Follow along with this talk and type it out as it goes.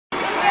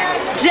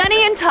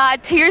Jenni and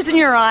Todd, tears in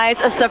your eyes,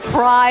 a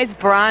surprise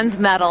bronze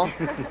medal.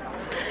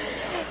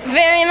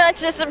 Very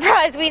much a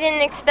surprise. We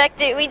didn't expect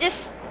it.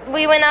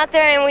 We went out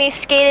there and we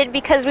skated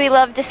because we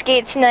loved to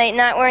skate tonight,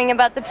 not worrying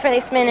about the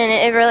placement, and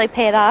it really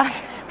paid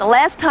off. The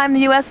last time the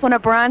U.S. won a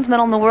bronze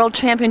medal in the World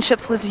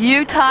Championships was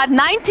you, Todd,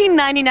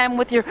 1991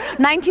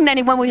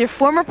 with your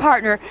former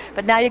partner,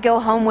 but now you go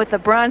home with a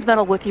bronze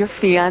medal with your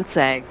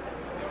fiancé.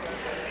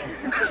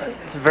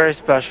 It's very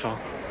special.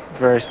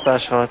 Very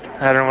special.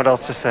 I don't know what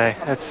else to say.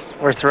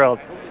 We're thrilled.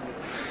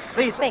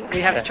 Please, thanks.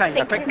 we have to change.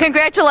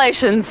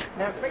 Congratulations.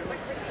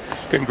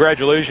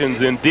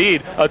 Congratulations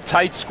indeed. A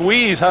tight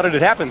squeeze. How did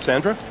it happen,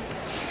 Sandra?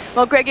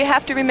 Well, Greg, you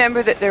have to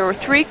remember that there were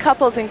 3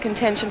 couples in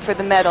contention for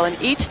the medal, and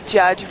each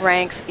judge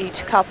ranks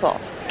each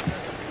couple.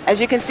 As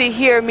you can see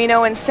here,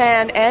 Meno and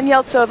Sand and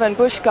Yeltsova and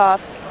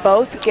Bushkov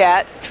both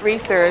get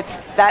 3/3.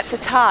 That's a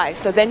tie.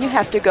 So then you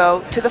have to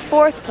go to the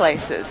 4th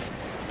places.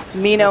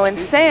 Meno and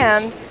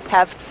Sand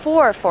have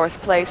 4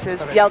 4th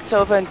places.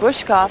 Yeltsova and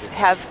Bushkov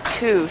have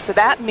 2. So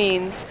that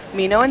means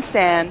Meno and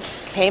Sand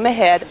came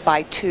ahead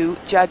by 2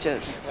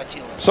 judges.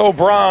 So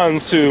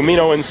bronze to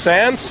Meno and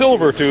Sand,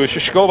 silver to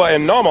Shishkova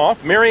and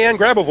Naumov. Marianne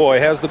Grabovoy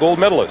has the gold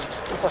medalist.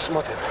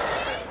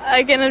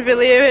 I cannot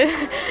believe it.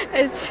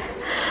 It's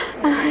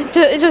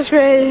just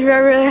great.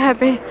 We're really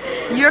happy.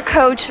 Your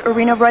coach,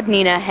 Irina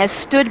Rodnina, has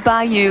stood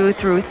by you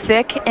through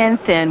thick and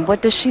thin.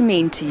 What does she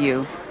mean to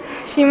you?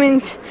 She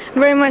means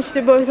very much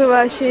to both of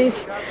us.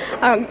 She's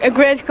a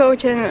great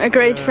coach and a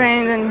great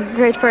friend and a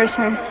great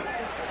person.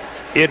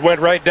 It went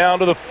right down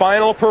to the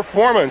final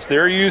performance.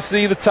 There you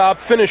see the top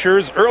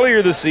finishers.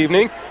 Earlier this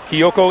evening,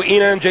 Kyoko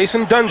Ina and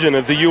Jason Dungeon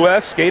of the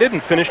U.S. skated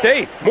and finished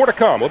 8th. More to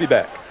come. We'll be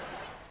back.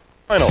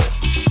 Final.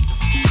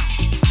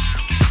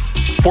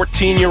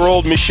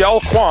 14-year-old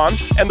Michelle Kwan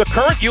and the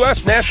current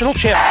U.S. national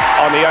champion.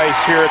 On the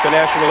ice here at the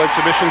National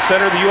Exhibition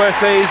Center, the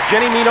USA's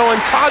Jenni, Meno,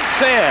 and Todd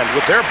Sand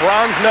with their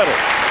bronze medals.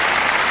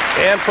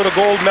 And for the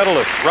gold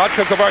medalists,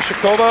 Radka,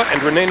 Kovarikova,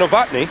 and Rene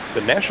Novotny,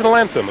 the national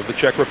anthem of the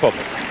Czech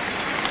Republic.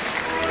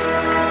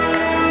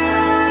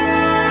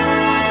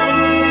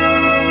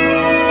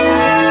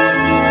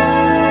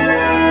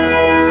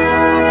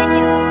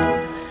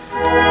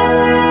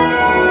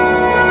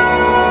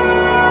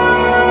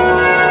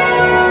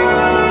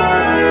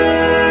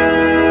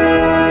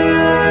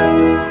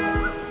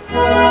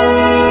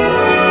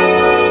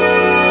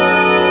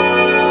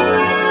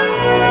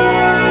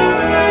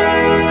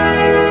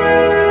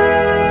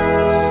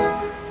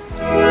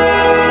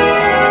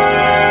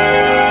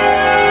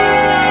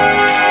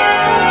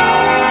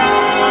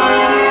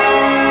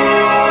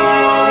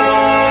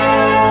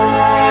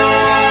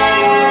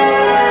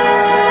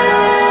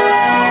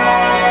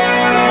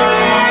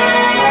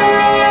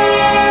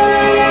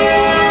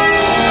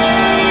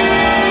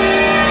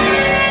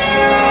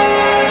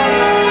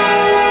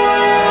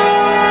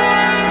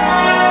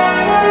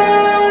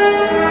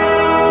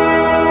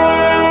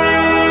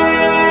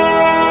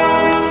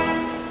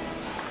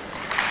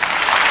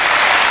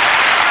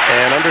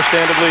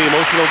 Understandably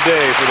emotional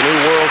day for the new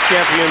world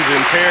champions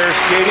in pair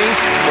skating,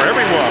 for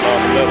everyone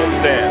on the medal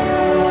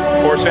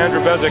stand. For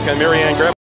Sandra Bezic and Marianne Grabovoy.